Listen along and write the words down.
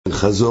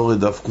חזור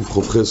דף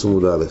קח"ח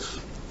עמוד א'.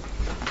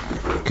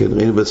 כן,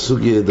 ראינו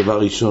בסוגיה דבר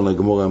ראשון,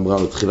 הגמרא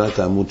אמרה בתחילת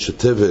העמוד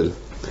שתבל,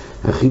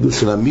 החידוש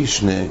של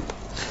המשנה,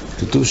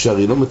 כתוב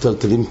שהרי לא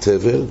מטלטלים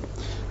תבל.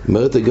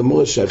 אומרת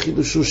הגמרא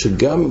שהחידוש הוא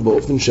שגם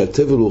באופן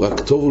שהתבל הוא רק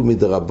טובל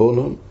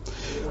מדרבנן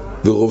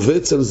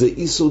ורובץ על זה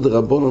איסור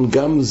דרבנן,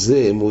 גם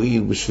זה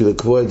מועיל בשביל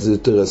לקבוע את זה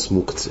יותר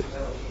אסמוקצה.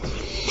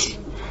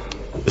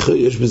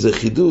 יש בזה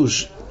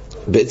חידוש.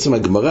 בעצם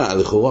הגמרא,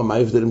 לכאורה, מה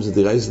ההבדל אם זה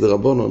דרייס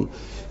דרבנן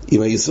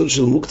עם היסוד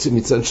של מוקצה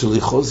מצד של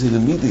ריחוזי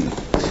למידי?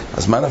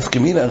 אז מה נפקא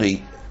מינה? הרי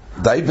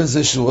די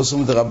בזה שהוא עושה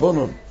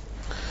מדרבנן.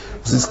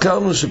 אז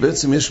הזכרנו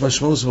שבעצם יש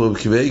משמעות ברבי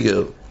עקיבא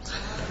איגר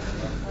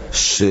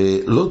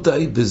שלא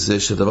די בזה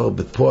שדבר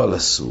בפועל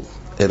אסור,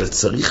 אלא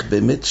צריך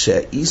באמת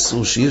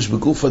שהאיסור שיש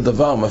בגוף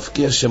הדבר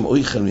מפקיע שם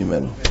אויכל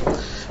ממנו.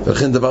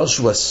 ולכן דבר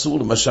שהוא אסור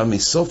למשל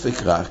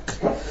מסופק רק,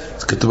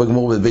 אז כתוב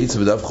בגמרא בביצה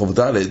בדף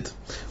ח"ד,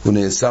 הוא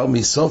נאסר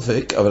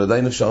מסופק אבל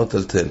עדיין אפשר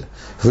לטלטל.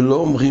 ולא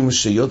אומרים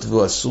שיות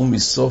והוא אסור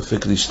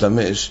מסופק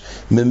להשתמש,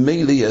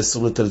 ממילא יהיה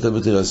אסור לטלטל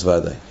בתירס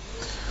ודאי.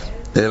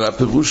 אלא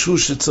הפירוש הוא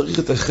שצריך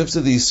את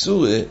החפצה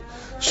דאיסורי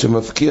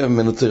שמפקיע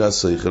ממנו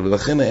תירס אויכל.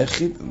 ולכן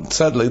היחיד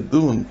צד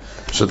לדון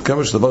שעד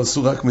כמה שדבר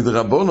אסור רק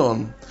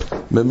מדרבנן,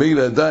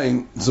 ממילא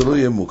עדיין זה לא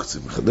יהיה מוקצה.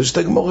 מחדש את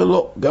הגמרא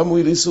לא, גם הוא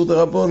יהיה איסור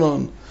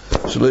דרבנן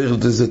שלא יהיה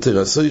לזה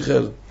תירס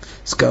אויכל.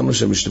 הזכרנו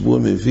שהמשתברור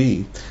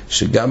מביא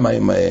שגם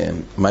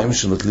מים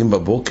שנוטלים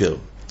בבוקר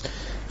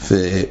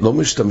ולא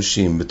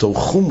משתמשים בתור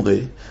חומרה,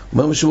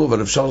 אומר משהו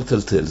אבל אפשר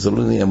לטלטל, זה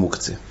לא נהיה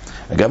מוקצה.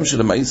 גם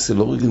שלמעשה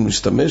לא רגיל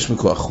משתמש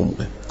מכוח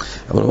חומרה,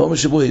 אבל אומר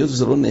משהו היות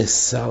וזה לא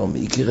נאסר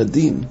מעיקר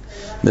הדין,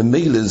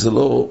 ממילא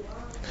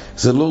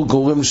זה לא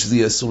גורם שזה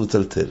יהיה אסור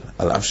לטלטל,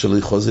 על אף שלא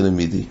יחוזי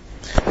למידי.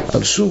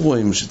 אבל שוב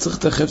רואים שצריך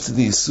תחף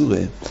צדי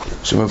איסורי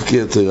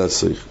שמבקיע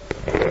תירס אויכל.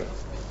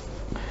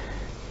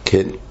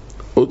 כן,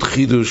 עוד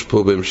חידוש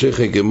פה בהמשך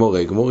הגמורה.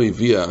 הגמורה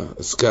הביאה,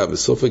 עסקה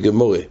בסוף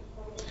הגמורה,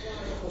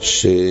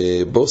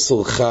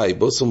 שבוסר חי,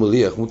 בוסר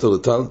מליח, מותר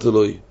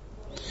לטלטלוי.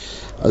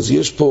 אז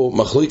יש פה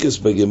מחלוקת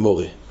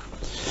בגמורה.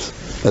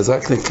 אז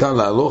רק נקרא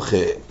להלוכה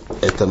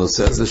את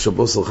הנושא הזה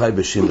שבוסר חי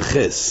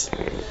בשנחס.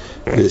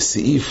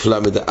 בסעיף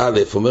למד א'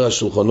 אומר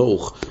השולחן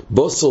ערוך,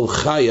 בוסר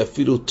חי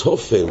אפילו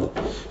תופל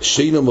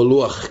שאינו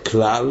מלוח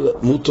כלל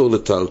מותר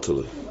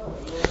לטלטלוי.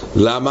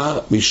 למה?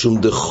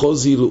 משום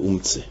דחוזי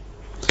לאומצה.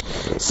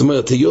 זאת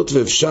אומרת, היות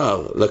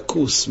ואפשר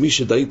לקוס מי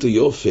שדאיתו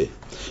יופה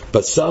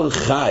בשר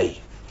חי,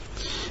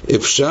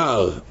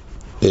 אפשר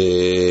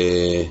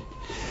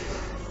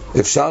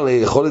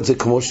לאכול את זה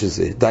כמו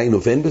שזה,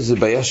 דיינו, ואין בזה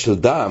בעיה של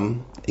דם,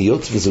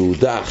 היות וזה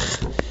הודח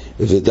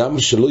ודם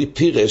שלא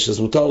יפירש, אז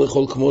מותר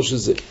לאכול כמו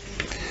שזה.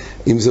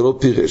 אם זה לא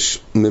פירש,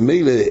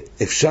 ממילא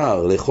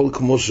אפשר לאכול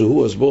כמו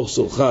שהוא, אז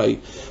בוסר חי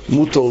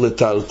מותר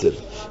לטלטל.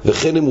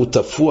 וכן אם הוא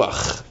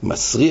תפוח,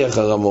 מסריח,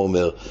 הרמ"א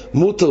אומר,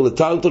 מותר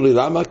לטלטל.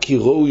 למה? כי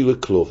ראוי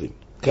לכלובים.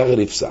 ככה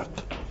נפסק.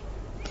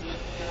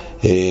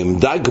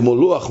 דג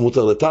מלוח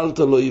מותר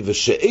לטלטל,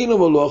 ושאינו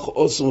מלוח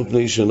אוסר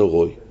מפני שאינו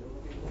רוי.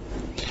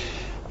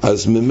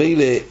 אז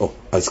ממילא,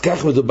 אז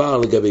כך מדובר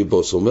לגבי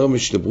בוסר. אומר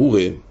המשתברור,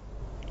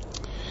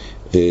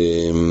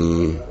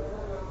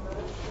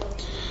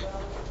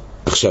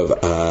 עכשיו,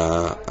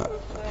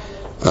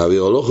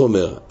 הביולוג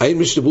אומר,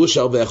 האם משתברור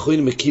שהרבה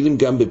אחרים מקילים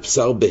גם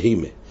בבשר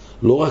בהימה?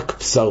 לא רק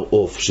בשר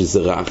עוף שזה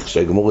רך,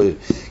 שהגמור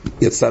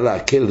יצא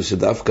להקל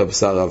שדווקא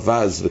בשר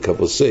אבז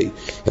וכבוסי,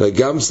 אלא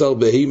גם בשר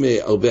בהימה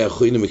הרבה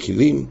אחרים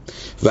מקילים,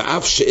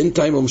 ואף שאין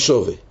טעם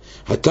ומשווה.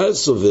 אתה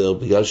סובר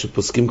בגלל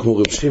שפוסקים כמו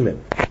רב שמעון.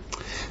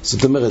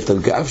 זאת אומרת, על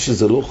גב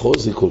שזה לא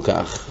חוזי כל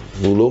כך,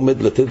 והוא לא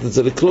עומד לתת את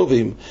זה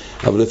לכלובים,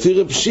 אבל לפי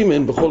רב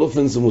שמעון בכל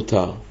אופן זה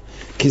מותר,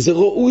 כי זה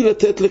ראוי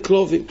לתת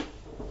לכלובים.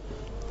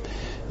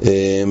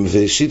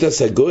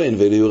 ושיטס הגויין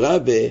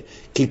וליורבה,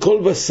 כי כל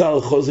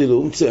בשר חוזי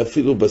לאומצה,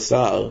 אפילו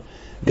בשר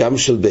גם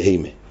של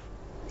בהימה,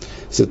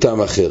 זה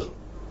טעם אחר.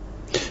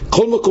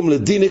 כל מקום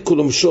לדיני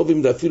כולם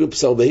שובים, ואפילו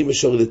בשר בהימה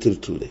שורי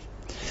לטלטולי.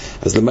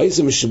 אז למה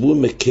זה משתברור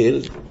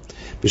מקל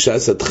בשעה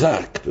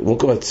סדחק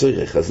במקום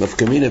הצורך? אז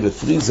נפקא מינה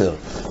בפריזר,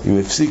 אם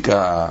הפסיק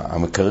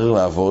המקרר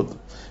לעבוד,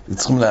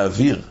 צריכים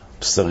להעביר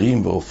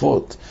בשרים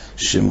ועופות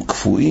שהם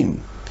קפואים,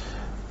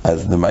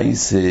 אז למה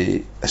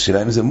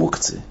השאלה אם זה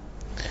מוקצה?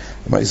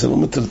 למה זה לא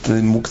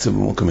מטלטלים מוקצה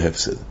במקום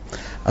הפסד?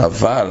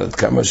 אבל עד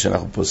כמה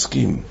שאנחנו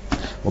פוסקים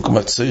במקום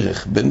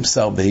הצורך בין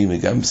בשר בהימה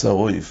גם בשר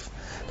אויף,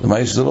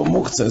 למה שזה לא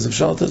מוקצה, אז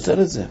אפשר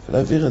לטלטל את זה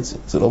ולהעביר את זה,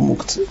 זה לא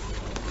מוקצה.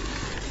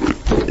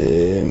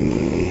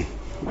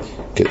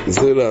 כן,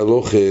 זה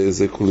להלוך,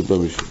 זה כולי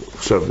במשהו.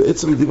 עכשיו,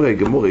 בעצם דברי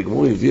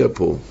הגמור הביאה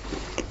פה,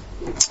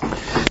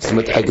 זאת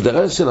אומרת,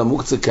 הגדרה של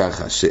המוקצה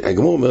ככה,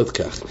 שהגמור אומרת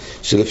כך,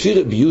 שלפי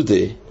רבי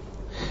יהודה,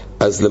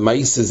 אז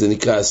למעשה זה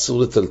נקרא אסור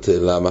לטלטל.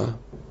 למה?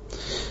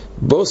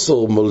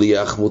 בוסר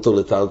מוליח מותר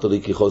לטלטל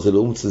כי חוזי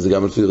לאומצה, זה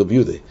גם לפי רבי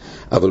יהודה.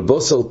 אבל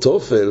בוסר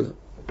תופל,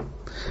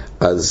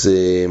 אז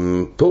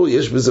פה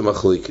יש בזה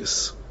מחלוקת.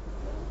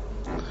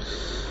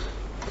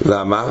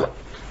 למה?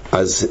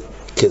 אז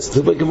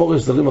כסתר בגמור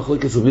יש דברים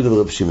מחלוקת רבי יהודה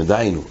ורבי שמעון.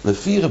 דהיינו,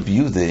 לפי רבי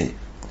יהודה,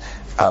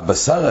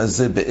 הבשר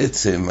הזה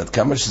בעצם, עד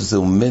כמה שזה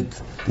עומד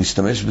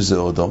להשתמש בזה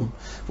אודום,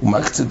 הוא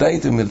מקצה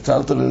דייתם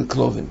מלטלטל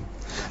לכלובים.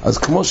 אז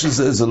כמו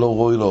שזה, זה לא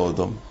רואי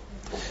לאודום,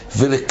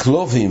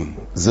 ולכלובים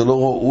זה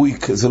לא ראוי,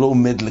 זה לא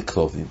עומד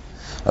לכלובים,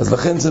 אז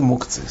לכן זה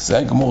מוקצה. זה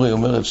הגמורה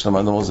אומרת שלמד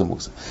אמור זה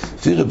מוקצה.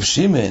 לפי רב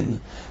שמעון,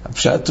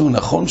 הפשט הוא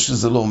נכון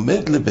שזה לא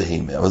עומד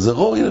לבהימה, אבל זה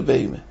רואי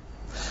לבהימה.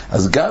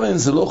 אז גם אם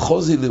זה לא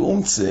חוזי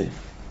לאומצה,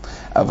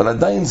 אבל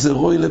עדיין זה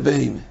רואי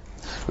לבהימה.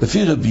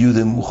 לפי רב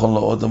יהודה מוכן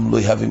לאודם לא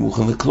יהווה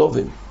מוכן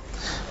לכלובים.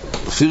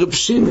 לפי רב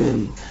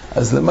שמעון,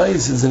 אז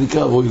למעשה זה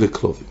נקרא רואי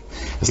לכלובים.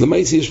 אז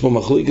למעשה יש פה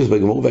מחלוקת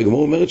בגמור,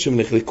 והגמור אומרת שהם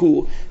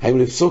נחלקו האם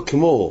לפסוק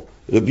כמו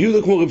רב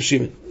יהודה כמו רב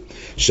שמעון.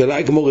 שאלה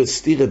הגמור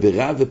הסתירה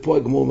ברב, ופה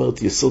הגמור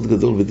אומרת יסוד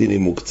גדול בדיני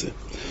מוקצה.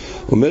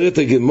 אומרת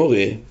הגמור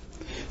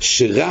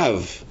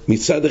שרב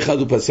מצד אחד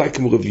הוא פסק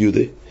כמו רב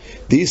יהודה,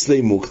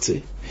 דיסלי מוקצה,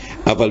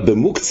 אבל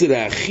במוקצה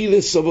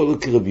להאכיל סובל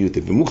כרב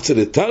יהודה, במוקצה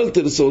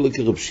לטלטל סובל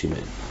כרב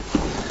שמעון.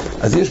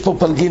 אז יש פה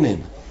פלגינן.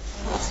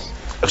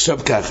 עכשיו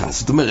ככה,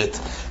 זאת אומרת,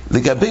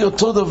 לגבי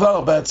אותו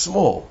דבר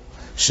בעצמו,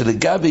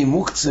 שלגבי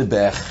מוקצה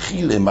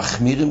באכילה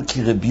מחמירים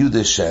כרב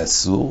יהודה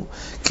שאסור,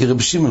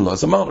 כרב שמעון לא.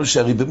 אז אמרנו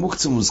שהרי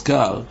במוקצה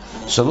מוזכר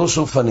 3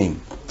 אופנים.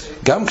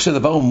 גם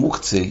כשדבר הוא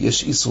מוקצה,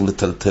 יש איסור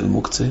לטלטל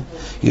מוקצה,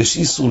 יש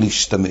איסור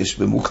להשתמש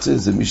במוקצה,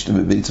 זה משנה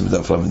בביצה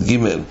בדף למד ג',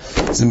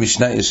 זה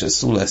משנה יש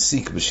אסור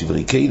להסיק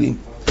בשברי כלים,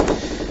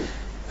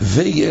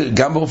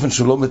 וגם באופן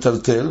שהוא לא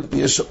מטלטל,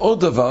 ויש עוד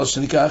דבר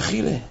שנקרא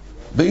אכילה,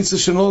 ביצה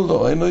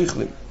שנולדו, אין לו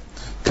אכלים.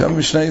 כמה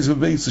משנה יש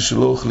בביצה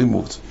שלא אוכלים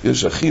מוקצה,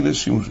 יש אכילה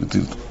שימוש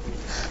בטלטול.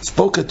 אז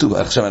פה כתוב,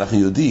 עכשיו אנחנו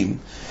יודעים,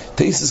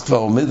 תייסס כבר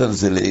עומד על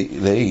זה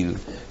לעיל,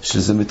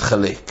 שזה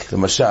מתחלק.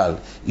 למשל,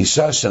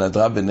 אישה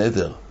שנדרה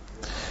בנדר,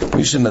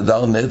 מי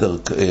שנדר נדר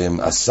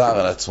אסר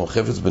על עצמו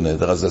חפץ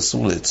בנדר, אז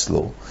אסור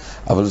לאצלו,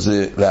 אבל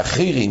זה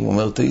לאחרים,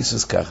 אומר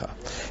תייסס ככה,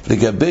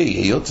 לגבי,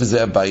 היות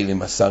וזה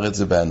הביילים אסר את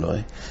זה באנוי,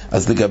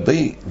 אז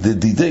לגבי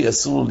דדידי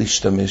אסור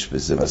להשתמש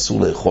בזה,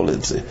 ואסור לאכול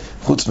את זה,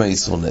 חוץ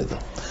מהאיסור נדר.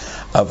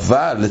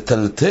 אבל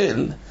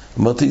לטלטל,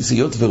 אומר תייסס,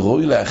 היות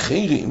ורואי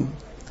לאחרים,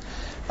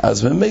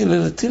 אז ממילא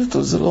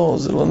לטלטול זה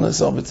לא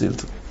נאסר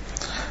בטלטול.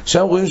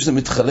 עכשיו רואים שזה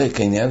מתחלק,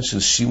 העניין של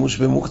שימוש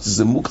במוקצה,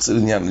 זה מוקצה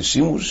לעניין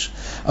לשימוש,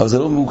 אבל זה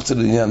לא מוקצה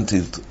לעניין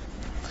טלטול.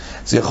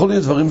 זה יכול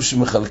להיות דברים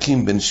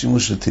שמחלקים בין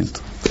שימוש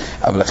לטלטול.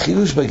 אבל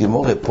החילוש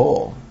בגמורה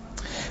פה,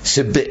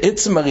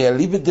 שבעצם הרי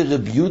אליבא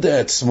דרב יהודה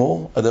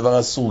עצמו, הדבר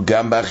אסור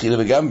גם באכילה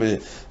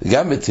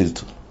וגם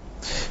בטלטול.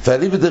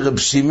 ואליבא דרב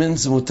שמעון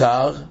זה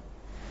מותר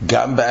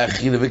גם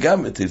באכילה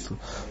וגם בטלטול.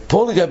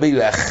 פה לגבי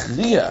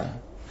להכריע,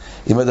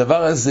 אם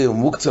הדבר הזה הוא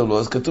מוקצה או לא,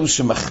 אז כתוב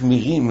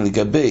שמחמירים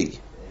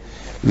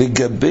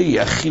לגבי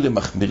אכילה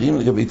מחמירים,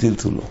 לגבי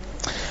טלטול לא.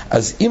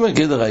 אז אם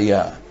הגדר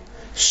היה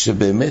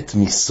שבאמת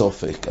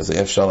מסופק, אז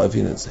היה אפשר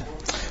להבין את זה.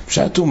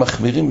 פשטו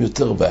מחמירים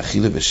יותר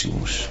באכילה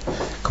ושימוש.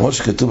 כמו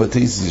שכתוב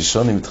בתייסס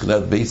ראשונים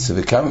מתחילת ביצה,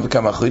 וכמה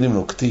וכמה אחרונים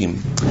נוקטים,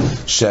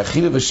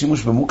 שאכילה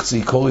ושימוש במוקצה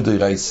עיקורי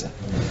דאורייסה.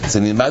 זה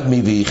נלמד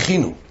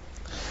מ"ויכינו".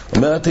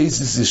 אומר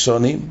התייסס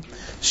ראשונים,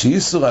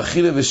 שאיסור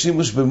אכילה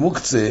ושימוש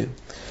במוקצה,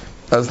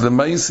 אז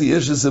למעשה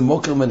יש איזה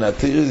מוקר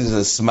מנטר,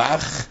 איזה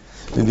סמך,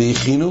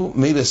 וביכינו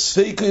מילה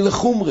ספיקי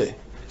לחומרה,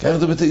 כך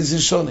זה בתייסס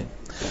ראשונים.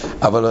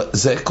 אבל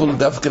זה כל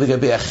דווקא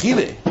לגבי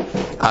אכילה,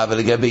 אבל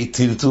לגבי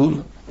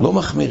טלטול לא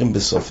מחמירים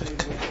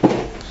בסופק.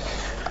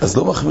 אז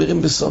לא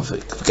מחמירים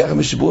בסופק, וככה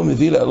משבור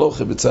מביא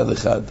להלוכה בצד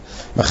אחד,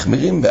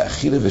 מחמירים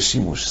באכילה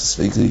ושימוש,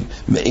 ספיקי,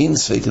 מעין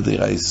ספיקי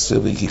דרייזה,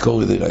 ספיקי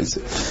קורי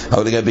דרייזה,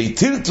 אבל לגבי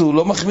טלטול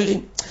לא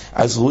מחמירים.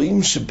 אז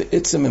רואים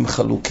שבעצם הם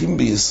חלוקים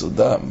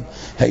ביסודם,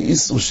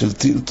 האיסור של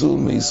טלטול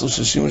מהאיסור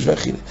של שימוש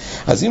ואכילה.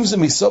 אז אם זה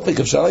מסופק,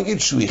 אפשר להגיד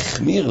שהוא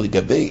החמיר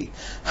לגבי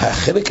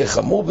החלק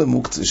החמור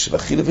במוקצה של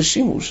אכילה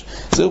ושימוש,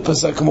 זהו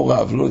פסק כמו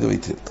רב, לא לגבי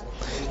טלטול.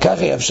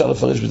 ככה היה אפשר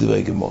לפרש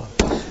בדברי גמרא.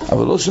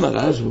 אבל לא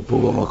שנרשב"א פה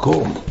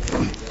במקום,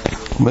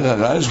 אומר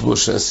הרשב"א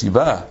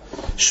שהסיבה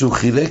שהוא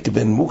חילק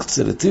בין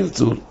מוקצה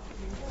לטלטול,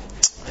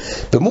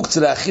 במוקצה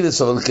לאכילה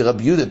סובל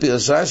כרב יהודה,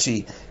 פירש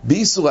רש"י,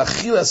 באיסור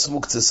אכילה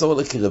מוקצה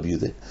סובל כרב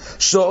יהודה,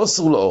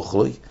 שאסור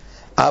לאכלוי,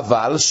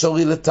 אבל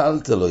שורי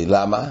לטלטלוי.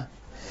 למה?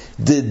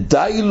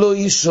 דדי לו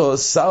אישו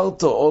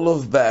סרטו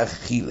אולוב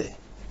באכילה,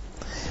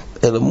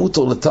 אלא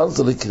מותר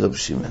לטלטלוי כרב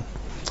שמעון.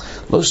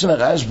 לא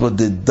שנרשב"א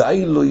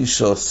דדי לו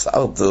אישו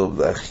סרטו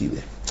באכילה.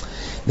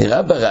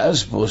 נראה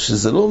ברשב"א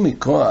שזה לא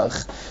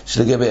מכוח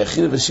שלגבי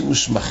אכילה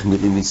ושימוש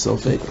מחמירים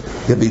מסופק,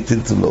 לגבי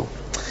טלטול לא.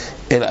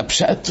 אלא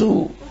הפשט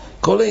הוא,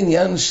 כל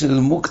העניין של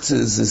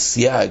מוקצה זה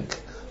סייג,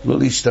 לא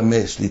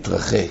להשתמש,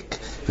 להתרחק.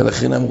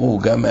 ולכן אמרו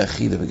גם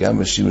מאכילה וגם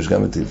בשימוש,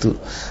 גם בטלטול.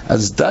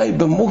 אז די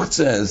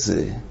במוקצה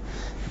הזה,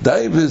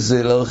 די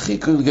בזה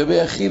להרחיק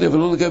לגבי אכילה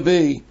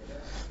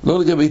ולא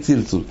לגבי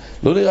טלטול.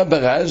 לא נראה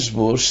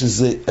ברשב"א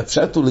שזה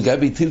הפשט הוא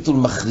לגבי טלטול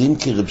מחרים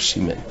כרב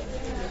שמעון.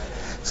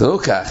 זה לא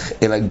כך,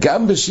 אלא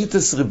גם בשיטת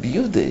רבי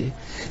יהודה,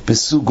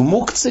 בסוג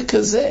מוקצה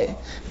כזה,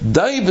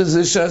 די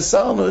בזה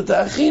שאסרנו את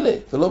האכילה,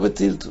 ולא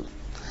בטלטול.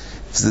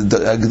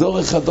 זה הגדור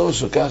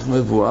החדוש, וכך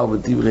מבואר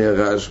בדברי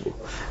הרשב"א.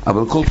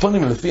 אבל כל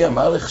פנים, לפי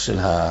המהלך של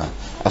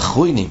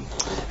האחרונים,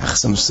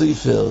 החסם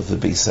סופר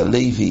וביס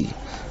הלוי,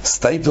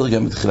 סטייפר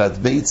גם בתחילת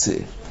ביצה,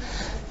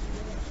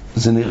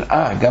 זה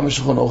נראה, גם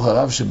בשולחן אורך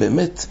הרב,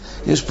 שבאמת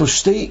יש פה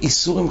שתי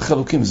איסורים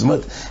חלוקים. זאת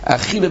אומרת,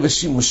 האכילה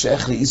ושימוש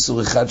שייך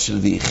לאיסור אחד של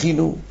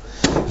ויכינו,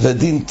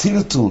 והדין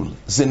טלטול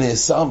זה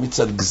נאסר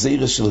מצד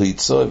גזירה של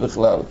היצוע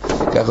בכלל,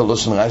 ככה לא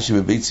שנרשי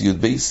בביצי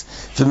יוד בייס,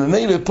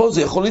 וממילא פה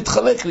זה יכול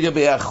להתחלק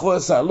לגבי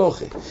האחרועס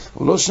ההלוכה,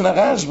 הוא לא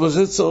שנרש בו,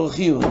 זה צורך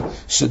חיוב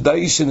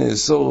שדי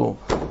שנאסור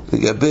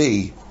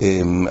לגבי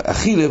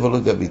אכילה ולא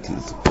לגבי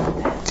טלטול.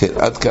 כן,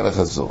 עד כאן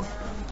החזור.